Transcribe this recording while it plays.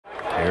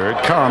Here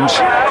it comes. Oh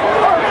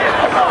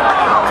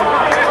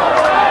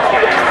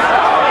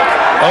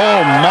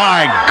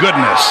my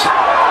goodness.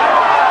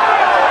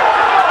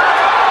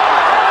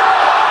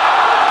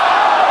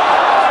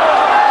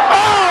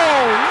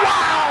 Oh,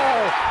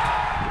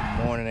 wow.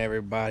 Good morning,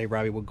 everybody.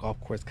 Robbie with Golf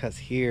Course Cuts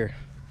here.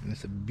 And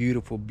it's a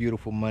beautiful,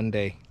 beautiful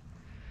Monday.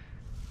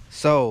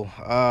 So,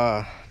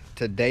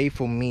 today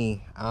for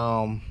me,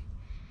 a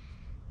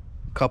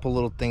couple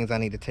little things I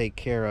need to take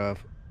care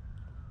of.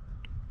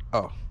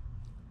 Oh.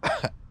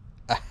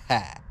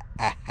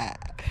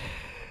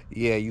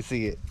 Yeah, you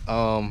see it.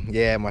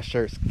 Yeah, my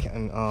shirts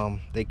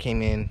they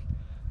came in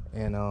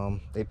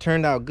and they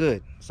turned out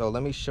good. So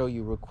let me show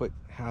you real quick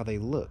how they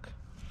look.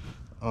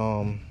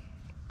 I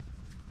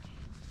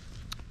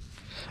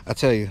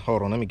tell you,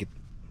 hold on, let me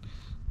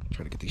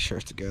try to get these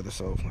shirts together,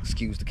 so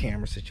excuse the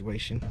camera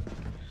situation.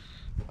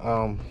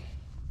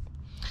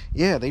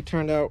 Yeah, they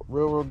turned out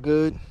real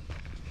good.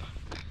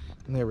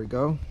 And there we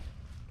go.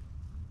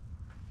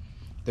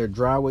 They're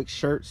dry wick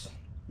shirts,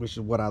 which is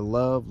what I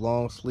love,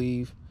 long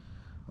sleeve.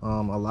 A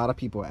lot of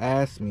people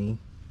ask me,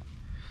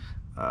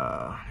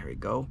 there we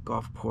go,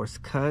 Golf Course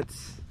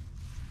Cuts,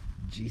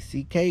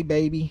 GCK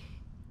baby.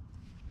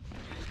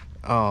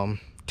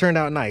 Turned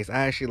out nice. I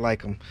actually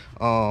like them.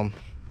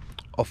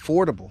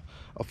 Affordable.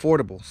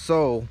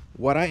 So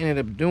what I ended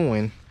up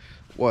doing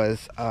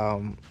was,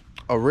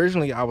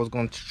 originally I was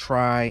going to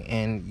try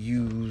and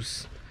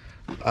use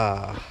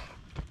some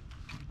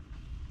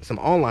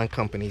online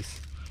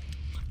companies.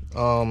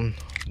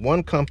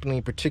 One company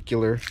in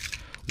particular,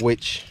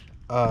 which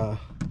the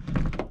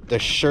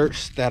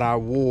shirts that I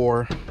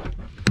wore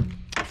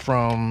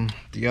from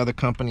the other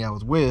company I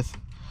was with,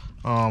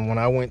 when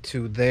I went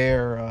to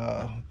their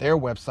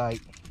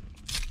website,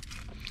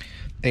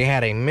 they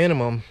had a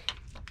minimum,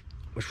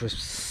 which was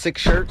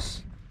 6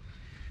 shirts,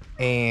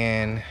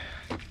 and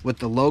with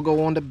the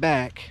logo on the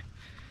back,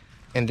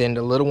 and then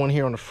the little one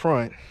here on the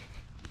front,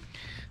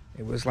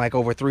 it was like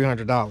over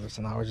 $300,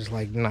 and I was just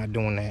like, not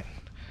doing that.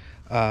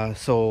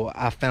 So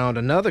I found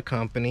another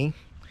company,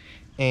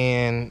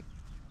 and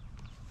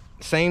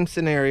same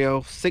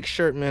scenario, 6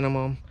 shirt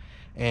minimum,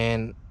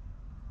 and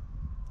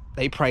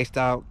they priced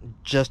out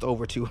just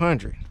over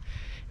 200.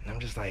 And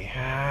I'm just like,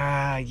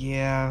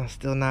 yeah,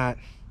 still not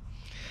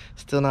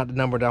the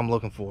number that I'm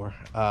looking for.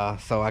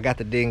 So I got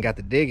to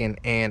digging,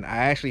 and I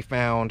actually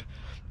found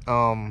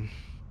a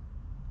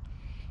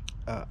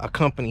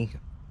company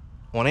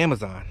on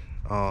Amazon,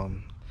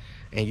 and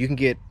you can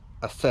get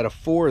a set of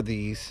 4 of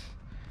these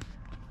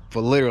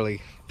for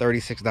literally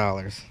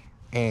 $36.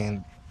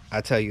 And I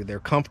tell you, they're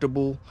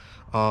comfortable.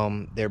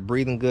 They're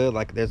breathing good.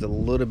 Like, there's a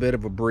little bit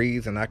of a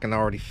breeze, and I can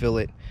already feel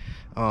it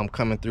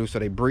coming through. So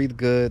they breathe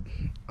good.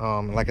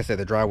 Like I said,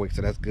 they're dry wick,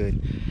 so that's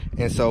good.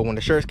 And so when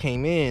the shirts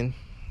came in,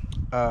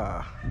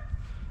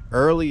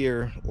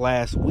 earlier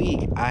last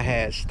week, I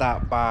had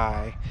stopped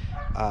by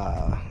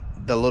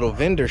the little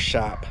vendor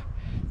shop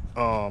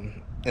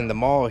in the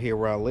mall here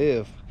where I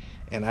live,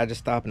 and I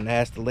just stopped and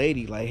asked the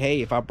lady, like, hey,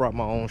 if I brought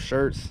my own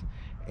shirts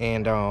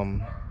and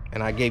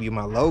I gave you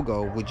my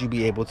logo, would you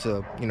be able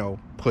to, you know,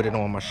 put it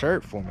on my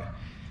shirt for me?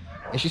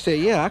 And she said,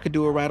 yeah, I could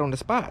do it right on the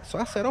spot. So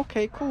I said,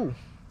 okay, cool.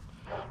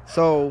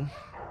 So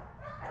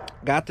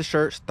got the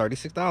shirts,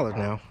 $36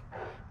 now,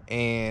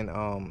 and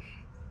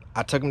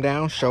I took them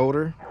down, showed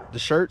her the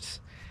shirts,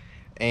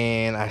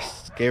 and I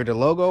gave her the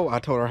logo. I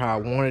told her how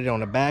I wanted it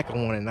on the back. I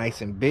wanted it nice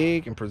and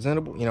big and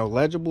presentable, you know,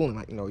 legible,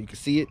 and, you know, you can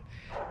see it.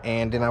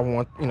 And then I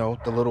want, you know,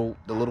 the little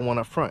one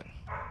up front.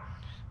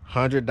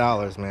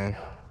 $100, man.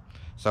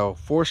 So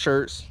 4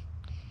 shirts,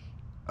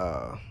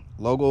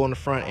 logo on the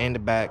front and the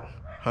back,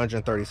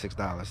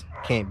 $136.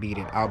 Can't beat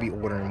it. I'll be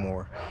ordering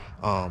more.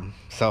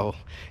 So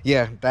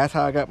yeah, that's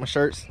how I got my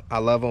shirts. I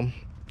love them,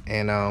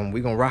 and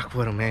we gonna rock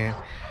with them, man.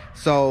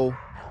 So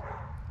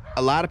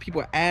a lot of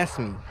people ask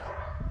me,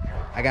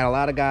 I got a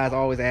lot of guys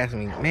always asking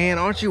me, man,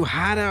 aren't you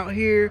hot out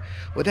here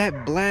with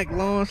that black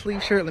long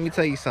sleeve shirt? Let me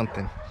tell you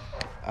something.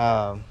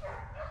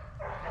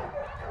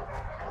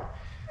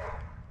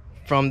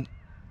 From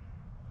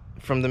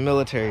the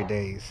military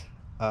days,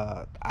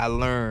 I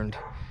learned,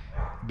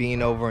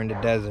 being over in the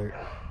desert,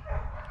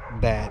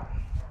 that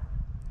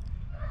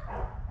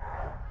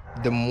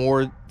the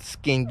more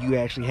skin you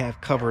actually have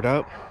covered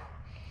up,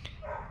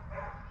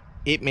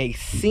 it may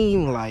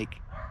seem like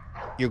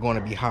you're going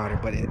to be hotter,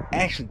 but it's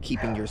actually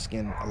keeping your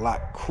skin a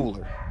lot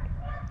cooler.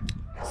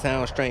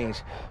 Sounds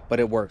strange, but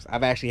it works.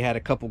 I've actually had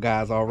a couple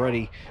guys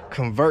already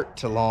convert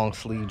to long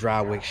sleeve dry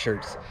wick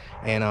shirts,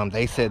 and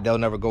they said they'll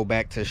never go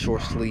back to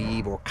short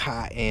sleeve or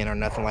cotton or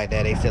nothing like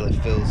that. They said it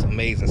feels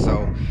amazing.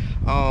 So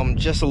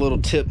just a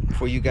little tip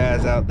for you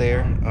guys out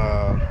there.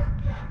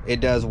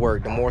 It does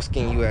work. The more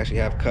skin you actually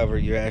have covered,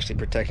 you're actually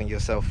protecting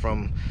yourself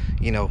from,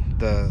 you know,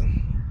 the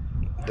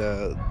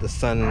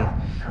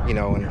sun, you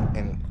know,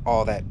 and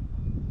all that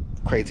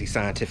crazy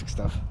scientific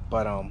stuff.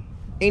 But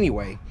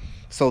anyway,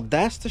 so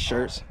that's the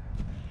shirts.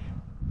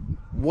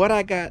 What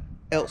I got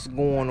else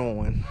going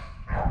on,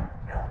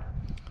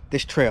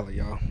 this trailer,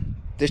 y'all.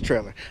 This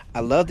trailer, I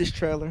love this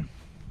trailer.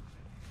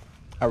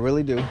 I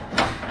really do.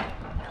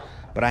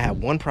 But I have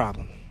one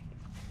problem.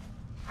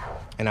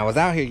 And I was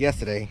out here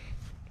yesterday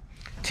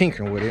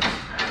tinkering with it.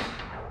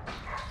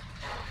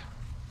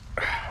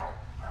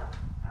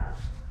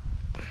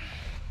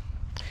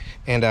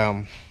 And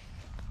I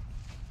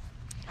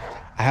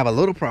have a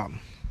little problem.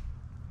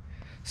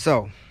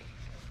 So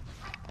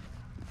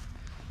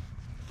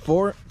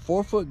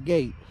 4-foot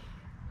gate.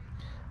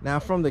 Now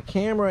from the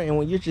camera and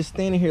when you're just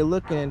standing here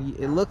looking at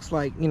it, it looks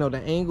like, you know, the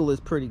angle is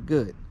pretty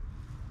good.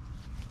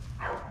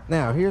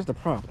 Now here's the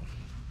problem.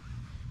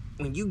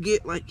 When you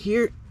get like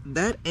here,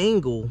 that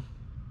angle,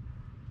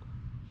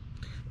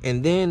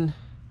 and then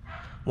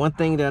one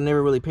thing that I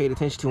never really paid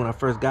attention to when I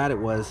first got it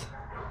was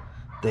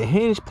the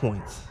hinge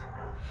points.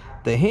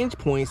 The hinge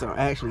points are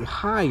actually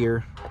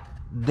higher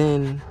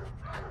than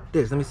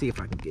this. Let me see if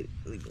I can get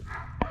it.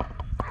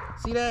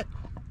 See that?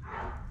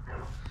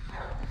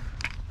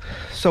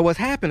 So what's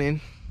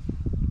happening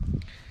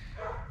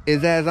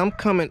is as I'm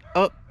coming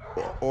up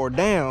or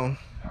down,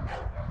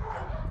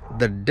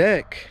 the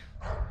deck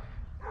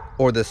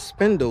or the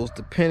spindles,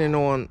 depending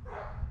on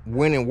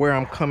when and where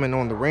I'm coming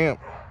on the ramp,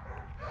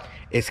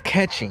 is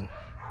catching.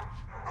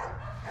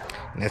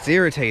 And that's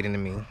irritating to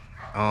me.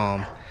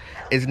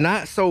 It's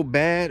not so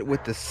bad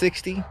with the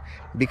 60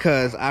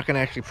 because I can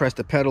actually press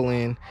the pedal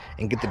in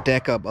and get the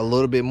deck up a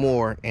little bit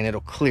more and it'll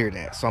clear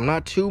that. So I'm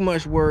not too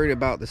much worried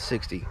about the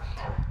 60.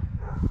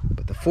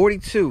 But the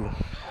 42,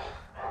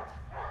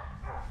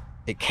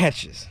 it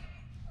catches.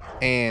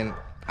 And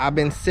I've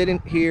been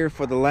sitting here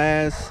for the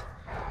last,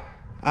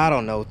 I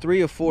don't know,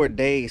 3 or 4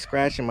 days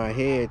scratching my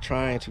head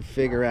trying to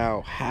figure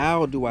out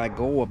how do I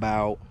go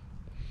about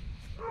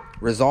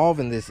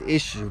resolving this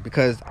issue,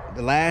 because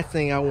the last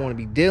thing I want to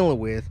be dealing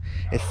with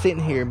is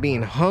sitting here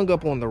being hung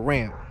up on the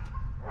ramp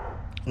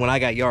when I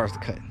got yards to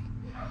cut.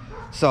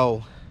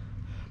 So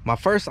my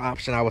first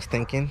option, I was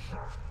thinking,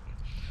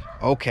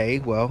 okay,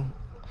 well,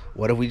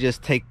 what if we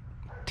just take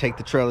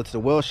the trailer to the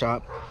weld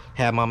shop,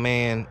 have my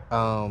man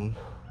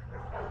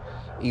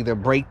either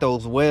break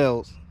those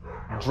welds,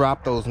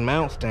 drop those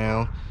mounts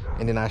down,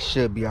 and then I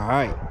should be all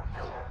right.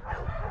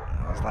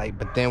 I was like,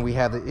 but then we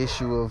have the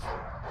issue of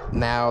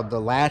now the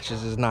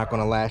latches is not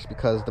going to latch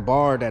because the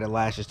bar that it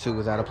latches to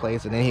is out of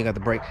place, and then he got the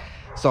brake.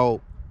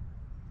 So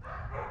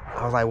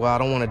I was like, well, I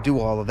don't want to do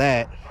all of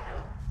that.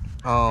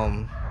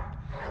 And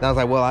I was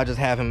like, well, I'll just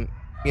have him,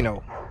 you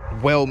know,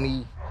 weld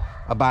me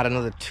about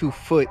another 2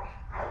 foot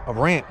of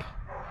ramp,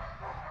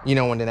 you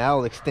know, and then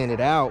I'll extend it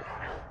out,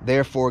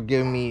 therefore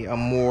giving me a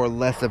more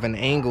less of an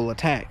angle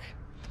attack.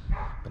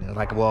 But then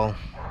like, well,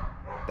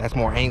 that's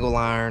more angle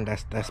iron,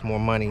 that's more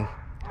money.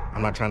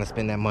 I'm not trying to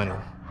spend that money.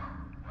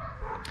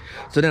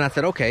 So then I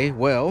said, okay,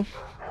 well,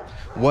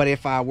 what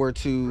if I were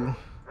to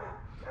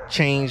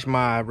change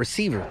my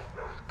receiver?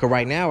 Because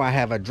right now I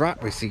have a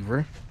drop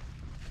receiver,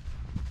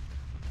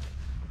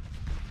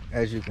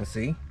 as you can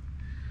see.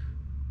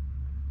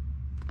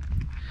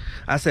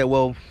 I said,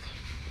 well,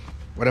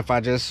 what if I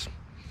just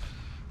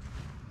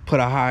put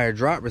a higher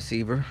drop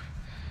receiver?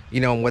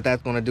 You know, and what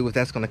that's going to do is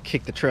that's going to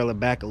kick the trailer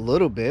back a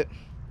little bit,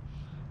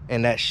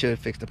 and that should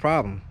fix the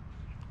problem.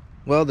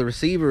 Well, the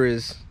receiver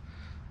is,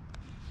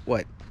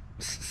 what,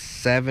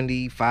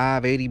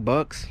 75, 80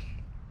 bucks.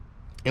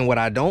 And what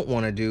I don't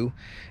want to do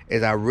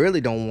is I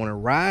really don't want to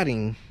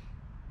riding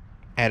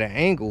at an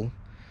angle,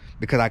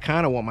 because I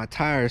kind of want my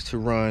tires to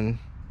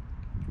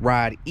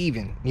ride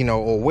even, you know,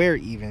 or wear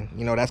even.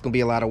 You know, that's gonna be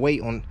a lot of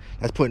weight on,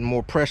 that's putting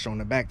more pressure on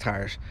the back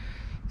tires.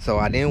 So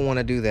I didn't want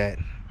to do that.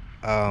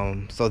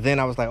 So then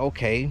I was like,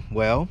 okay,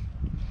 well,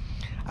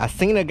 I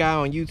seen a guy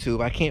on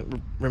YouTube, I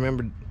can't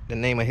remember the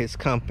name of his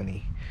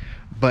company,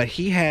 but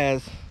he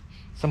has,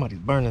 somebody's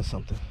burning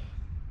something.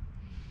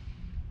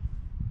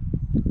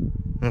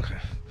 Okay.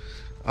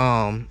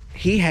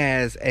 He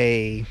has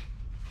a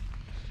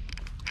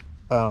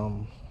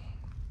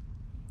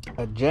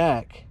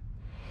jack,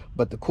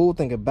 but the cool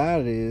thing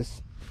about it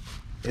is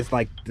it's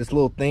like this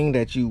little thing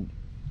that you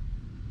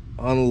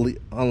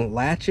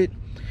unlatch it,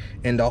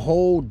 and the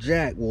whole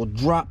jack will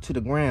drop to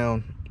the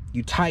ground.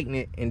 You tighten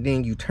it and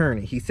then you turn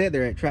it. He said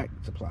they're at Tractor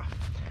Supply.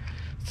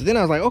 So then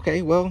I was like,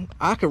 okay, well,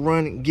 I could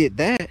run and get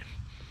that,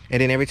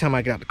 and then every time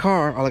I get out the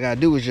car, all I gotta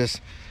do is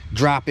just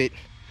drop it,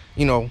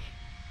 you know,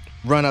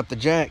 run up the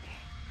jack,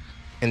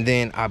 and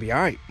then I'll be all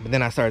right. But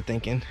then I started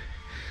thinking,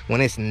 when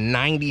it's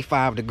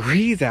 95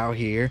 degrees out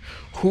here,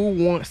 who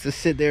wants to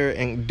sit there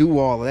and do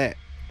all of that?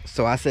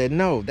 So I said,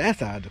 no,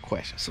 that's out of the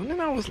question. So then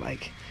I was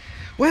like,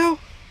 well,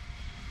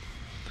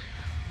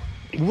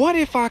 what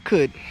if I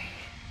could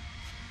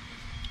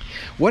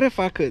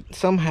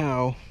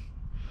somehow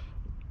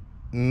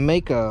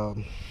make a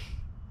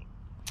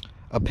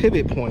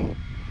pivot point,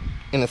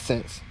 in a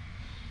sense,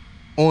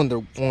 on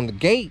the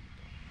gate,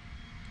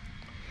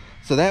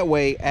 so that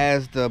way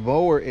as the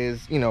mower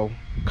is, you know,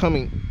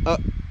 coming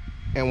up,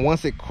 and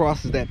once it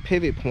crosses that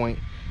pivot point,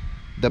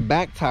 the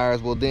back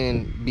tires will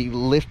then be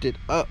lifted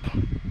up,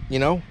 you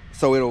know,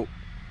 so it'll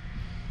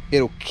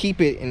keep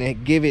it and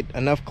it give it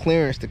enough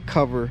clearance to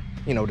cover,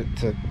 you know,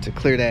 to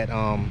clear that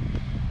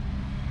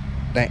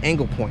that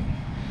angle point.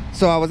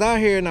 So I was out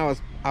here and I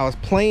was I was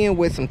playing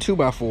with some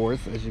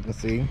 2x4s, as you can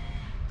see,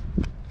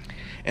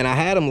 and I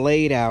had them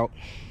laid out,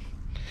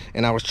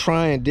 and I was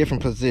trying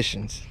different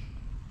positions,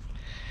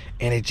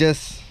 and it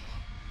just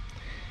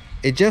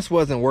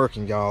wasn't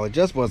working, y'all. It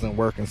just wasn't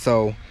working.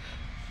 So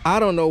I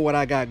don't know what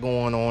I got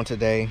going on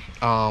today.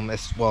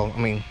 Well, I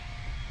mean,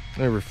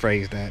 let me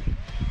rephrase that.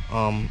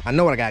 I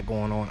know what I got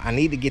going on. I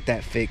need to get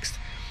that fixed,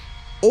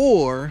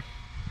 or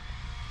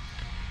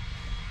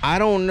I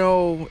don't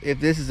know if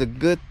this is a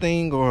good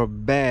thing or a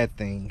bad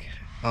thing.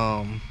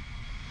 Because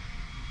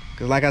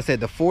like I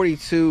said, the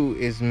 42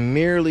 is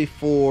merely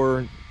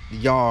for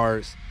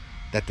yards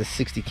that the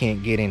 60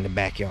 can't get in the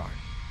backyard.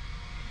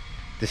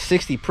 The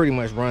 60 pretty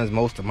much runs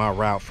most of my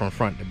route from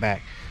front to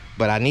back,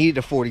 but I needed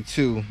the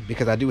 42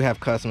 because I do have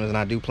customers, and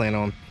I do plan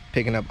on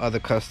picking up other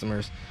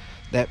customers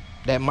that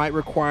might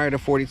require the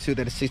 42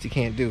 that the 60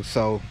 can't do.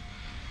 So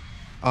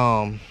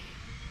I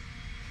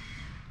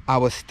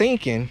was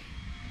thinking,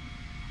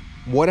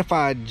 what if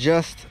I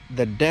adjust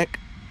the deck?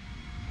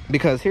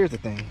 Because here's the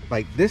thing,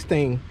 like, this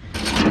thing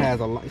has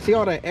a lot, see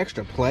all that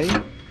extra play?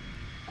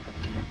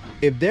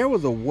 If there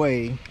was a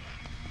way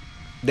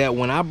that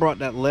when I brought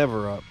that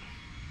lever up,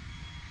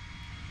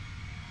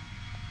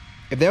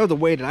 if there was a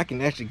way that I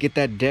can actually get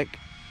that deck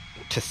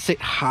to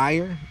sit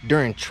higher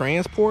during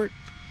transport,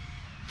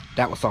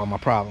 that would solve my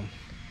problem.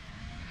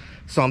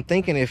 So I'm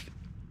thinking,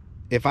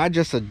 if I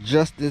just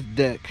adjust this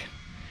deck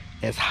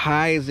as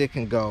high as it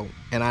can go,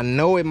 and I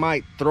know it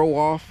might throw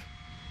off,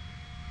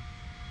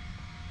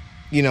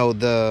 you know,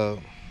 the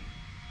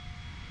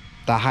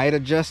height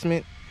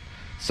adjustment.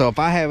 So if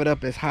I have it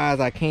up as high as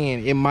I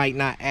can, it might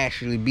not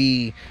actually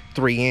be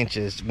 3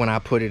 inches when I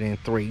put it in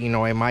 3. You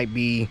know, it might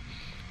be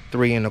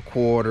 3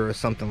 1/4 or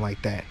something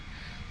like that.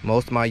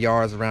 Most of my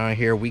yards around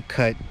here, we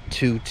cut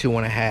 2, 2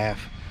 1/2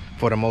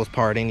 for the most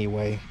part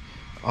anyway.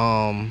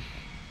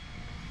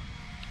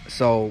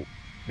 So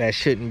that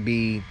shouldn't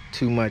be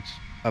too much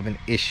of an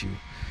issue.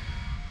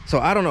 So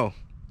I don't know,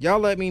 y'all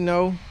let me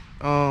know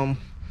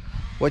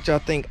what y'all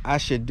think I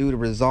should do to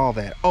resolve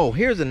that. Oh,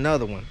 here's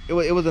another one.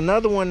 It was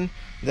another one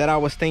that I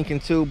was thinking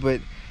too, but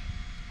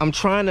I'm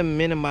trying to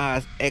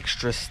minimize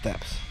extra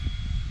steps.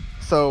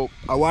 So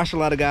I watch a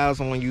lot of guys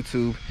on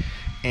YouTube,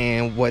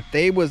 and what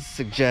they was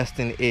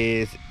suggesting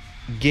is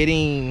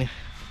getting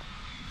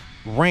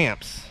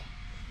ramps,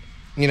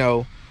 you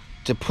know,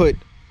 to put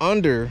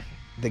under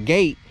the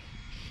gate,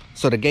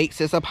 so the gate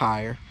sits up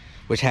higher,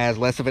 which has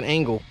less of an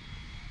angle.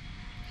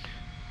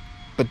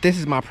 But this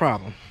is my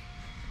problem.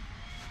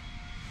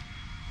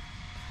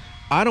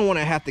 I don't want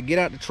to have to get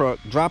out the truck,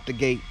 drop the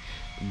gate,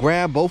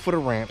 grab both of the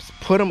ramps,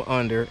 put them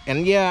under,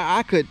 and yeah,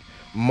 I could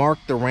mark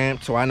the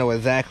ramp so I know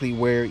exactly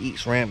where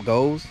each ramp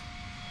goes.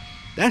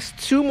 That's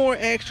 2 more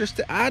extra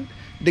steps.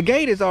 The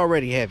gate is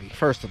already heavy,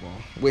 first of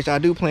all, which I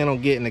do plan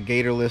on getting a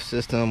gator lift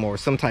system or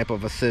some type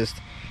of assist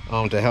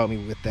to help me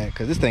with that,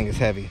 because this thing is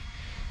heavy.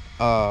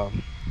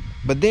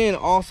 But then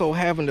also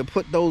having to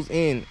put those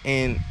in,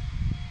 and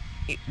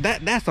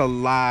that's a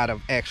lot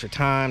of extra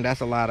time.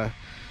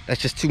 That's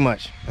just too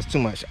much. That's too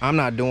much. I'm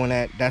not doing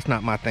that. That's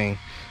not my thing.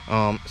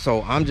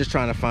 So I'm just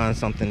trying to find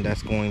something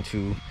that's going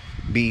to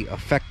be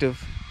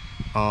effective,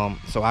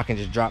 so I can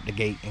just drop the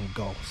gate and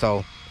go.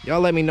 So y'all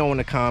let me know in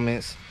the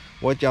comments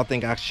what y'all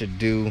think I should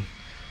do.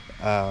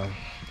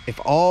 If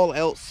all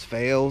else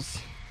fails,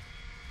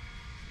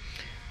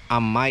 I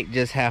might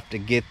just have to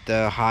get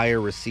the higher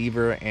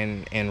receiver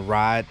and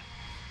ride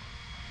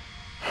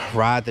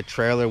the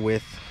trailer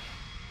with,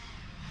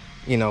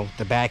 you know,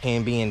 the back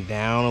end being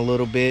down a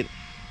little bit.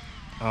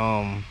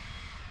 I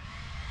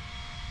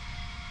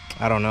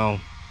don't know.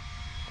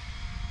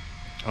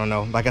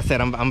 Like I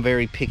said, I'm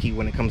very picky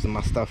when it comes to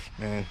my stuff,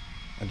 man.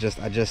 I just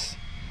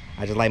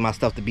like my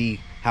stuff to be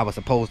how it's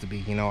supposed to be.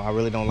 You know, I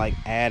really don't like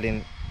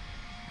adding.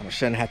 I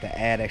shouldn't have to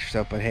add extra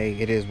stuff, but hey,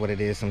 it is what it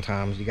is.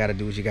 Sometimes you got to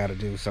do what you got to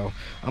do. So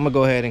I'm gonna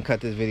go ahead and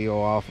cut this video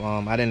off.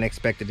 I didn't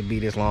expect it to be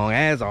this long,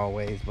 as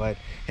always, but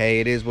hey,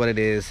 it is what it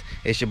is.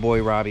 It's your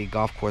boy Robbie,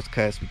 Golf Course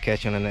Cuts. We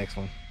catch you on the next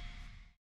one.